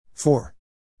4.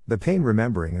 The pain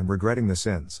remembering and regretting the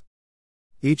sins.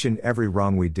 Each and every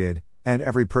wrong we did, and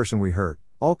every person we hurt,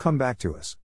 all come back to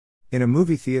us. In a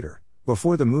movie theater,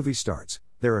 before the movie starts,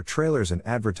 there are trailers and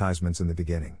advertisements in the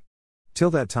beginning.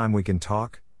 Till that time we can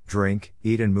talk, drink,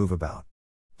 eat and move about.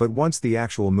 But once the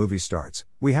actual movie starts,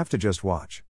 we have to just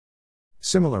watch.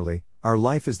 Similarly, our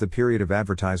life is the period of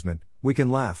advertisement. We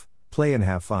can laugh, play and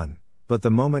have fun, but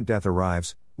the moment death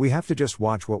arrives, we have to just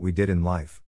watch what we did in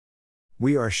life.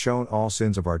 We are shown all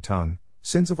sins of our tongue,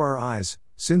 sins of our eyes,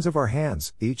 sins of our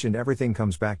hands, each and everything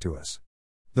comes back to us.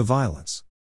 The violence.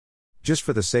 Just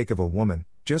for the sake of a woman,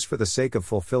 just for the sake of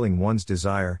fulfilling one's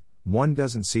desire, one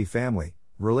doesn't see family,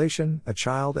 relation, a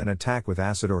child and attack with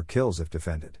acid or kills if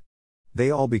defended.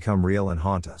 They all become real and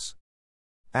haunt us.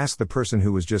 Ask the person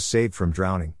who was just saved from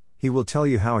drowning, he will tell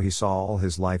you how he saw all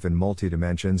his life in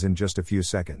multi-dimensions in just a few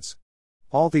seconds.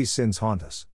 All these sins haunt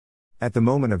us. At the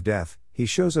moment of death, he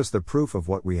shows us the proof of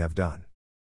what we have done.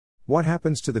 What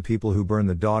happens to the people who burn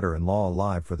the daughter-in-law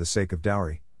alive for the sake of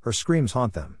dowry? Her screams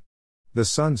haunt them. The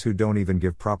sons who don't even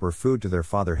give proper food to their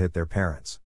father hit their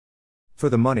parents. For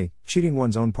the money, cheating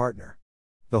one's own partner.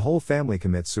 The whole family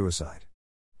commits suicide.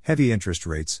 Heavy interest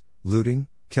rates, looting,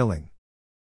 killing.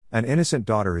 An innocent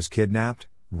daughter is kidnapped,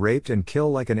 raped and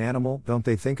killed like an animal. Don't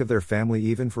they think of their family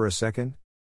even for a second?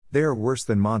 They are worse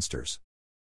than monsters.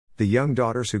 The young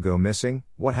daughters who go missing,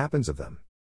 what happens of them?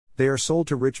 They are sold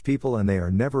to rich people and they are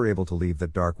never able to leave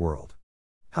that dark world.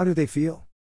 How do they feel?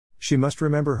 She must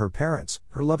remember her parents,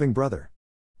 her loving brother.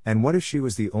 And what if she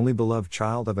was the only beloved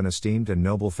child of an esteemed and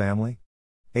noble family?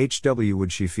 How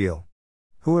would she feel?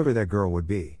 Whoever that girl would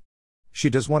be. She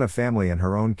does want a family and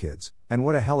her own kids, and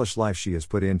what a hellish life she is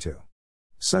put into.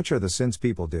 Such are the sins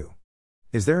people do.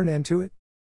 Is there an end to it?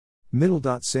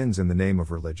 Sins in the name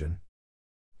of religion.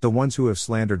 The ones who have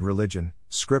slandered religion,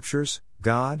 scriptures,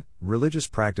 God, religious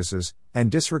practices,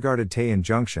 and disregarded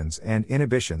injunctions and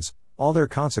inhibitions, all their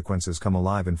consequences come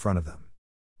alive in front of them.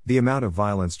 The amount of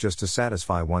violence just to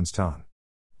satisfy one's tongue.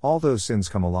 All those sins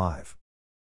come alive.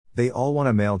 They all want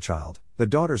a male child, the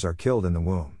daughters are killed in the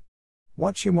womb.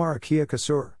 What Shimara Kia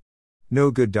Kasur?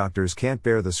 No good doctors can't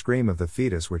bear the scream of the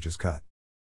fetus which is cut.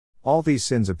 All these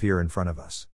sins appear in front of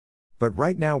us. But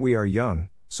right now we are young,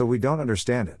 so we don't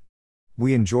understand it.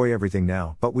 We enjoy everything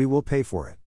now, but we will pay for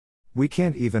it. We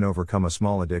can't even overcome a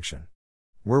small addiction.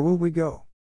 Where will we go?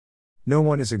 No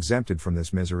one is exempted from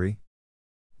this misery.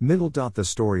 The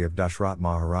story of Dashrath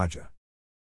Maharaja.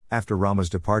 After Rama's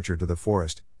departure to the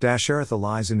forest, Dasharatha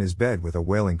lies in his bed with a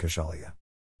wailing Kaushalya.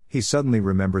 He suddenly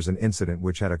remembers an incident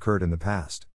which had occurred in the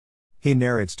past. He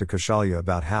narrates to Kaushalya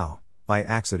about how, by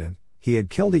accident, he had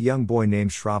killed a young boy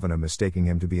named Shravana mistaking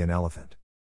him to be an elephant.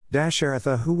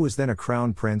 Dasharatha, who was then a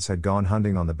crown prince, had gone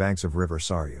hunting on the banks of river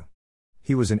Saryu.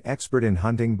 He was an expert in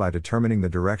hunting by determining the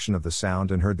direction of the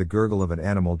sound and heard the gurgle of an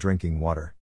animal drinking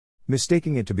water.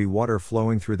 Mistaking it to be water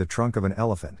flowing through the trunk of an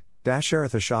elephant,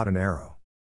 Dasharatha shot an arrow.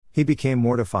 He became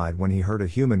mortified when he heard a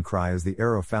human cry as the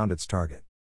arrow found its target.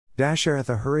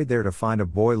 Dasharatha hurried there to find a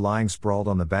boy lying sprawled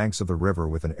on the banks of the river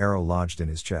with an arrow lodged in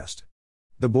his chest.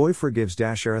 The boy forgives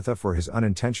Dasharatha for his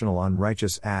unintentional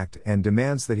unrighteous act and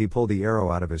demands that he pull the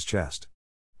arrow out of his chest.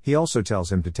 He also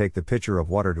tells him to take the pitcher of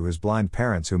water to his blind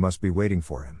parents who must be waiting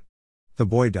for him. The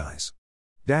boy dies.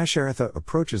 Dasharatha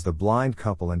approaches the blind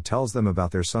couple and tells them about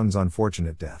their son's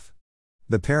unfortunate death.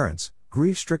 The parents,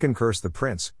 grief-stricken, curse the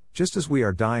prince, "Just as we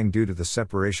are dying due to the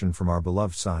separation from our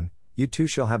beloved son, you too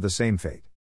shall have the same fate."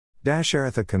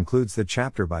 Dasharatha concludes the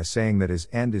chapter by saying that his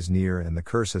end is near and the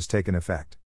curse has taken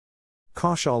effect.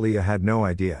 Kaushalya had no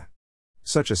idea.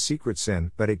 Such a secret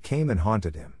sin, but it came and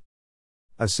haunted him.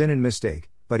 A sin and mistake,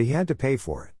 but he had to pay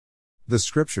for it. The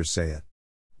scriptures say it.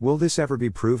 Will this ever be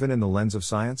proven in the lens of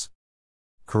science?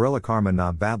 Karela karma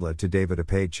na badla to David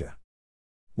Apadecha.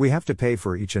 We have to pay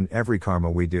for each and every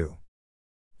karma we do.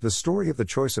 The story of the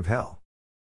choice of hell.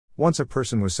 Once a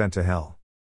person was sent to hell.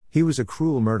 He was a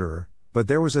cruel murderer, but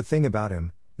there was a thing about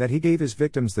him, that he gave his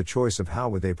victims the choice of how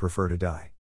would they prefer to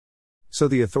die. So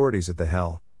the authorities at the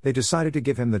hell, they decided to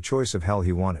give him the choice of hell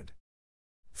he wanted.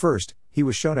 First, he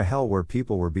was shown a hell where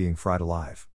people were being fried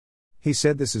alive. He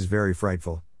said, "This is very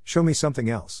frightful, show me something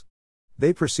else."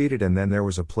 They proceeded and then there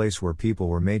was a place where people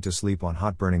were made to sleep on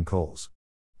hot burning coals.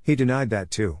 He denied that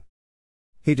too.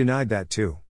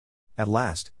 At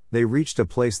last, they reached a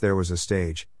place there was a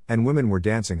stage, and women were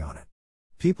dancing on it.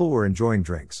 People were enjoying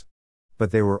drinks.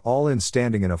 But they were all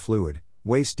standing in a fluid,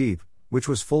 waist deep, which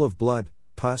was full of blood,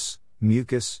 pus,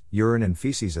 mucus, urine and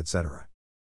feces etc.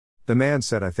 The man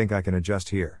said, "I think I can adjust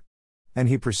here." And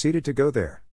he proceeded to go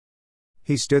there.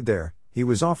 He stood there, he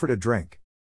was offered a drink.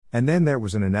 And then there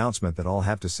was an announcement that all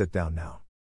have to sit down now.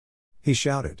 He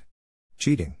shouted,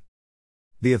 "Cheating!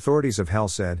 The authorities of hell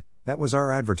said, that was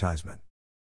our advertisement.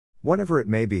 Whatever it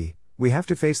may be, we have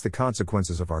to face the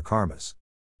consequences of our karmas.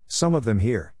 Some of them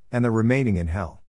here, and the remaining in hell.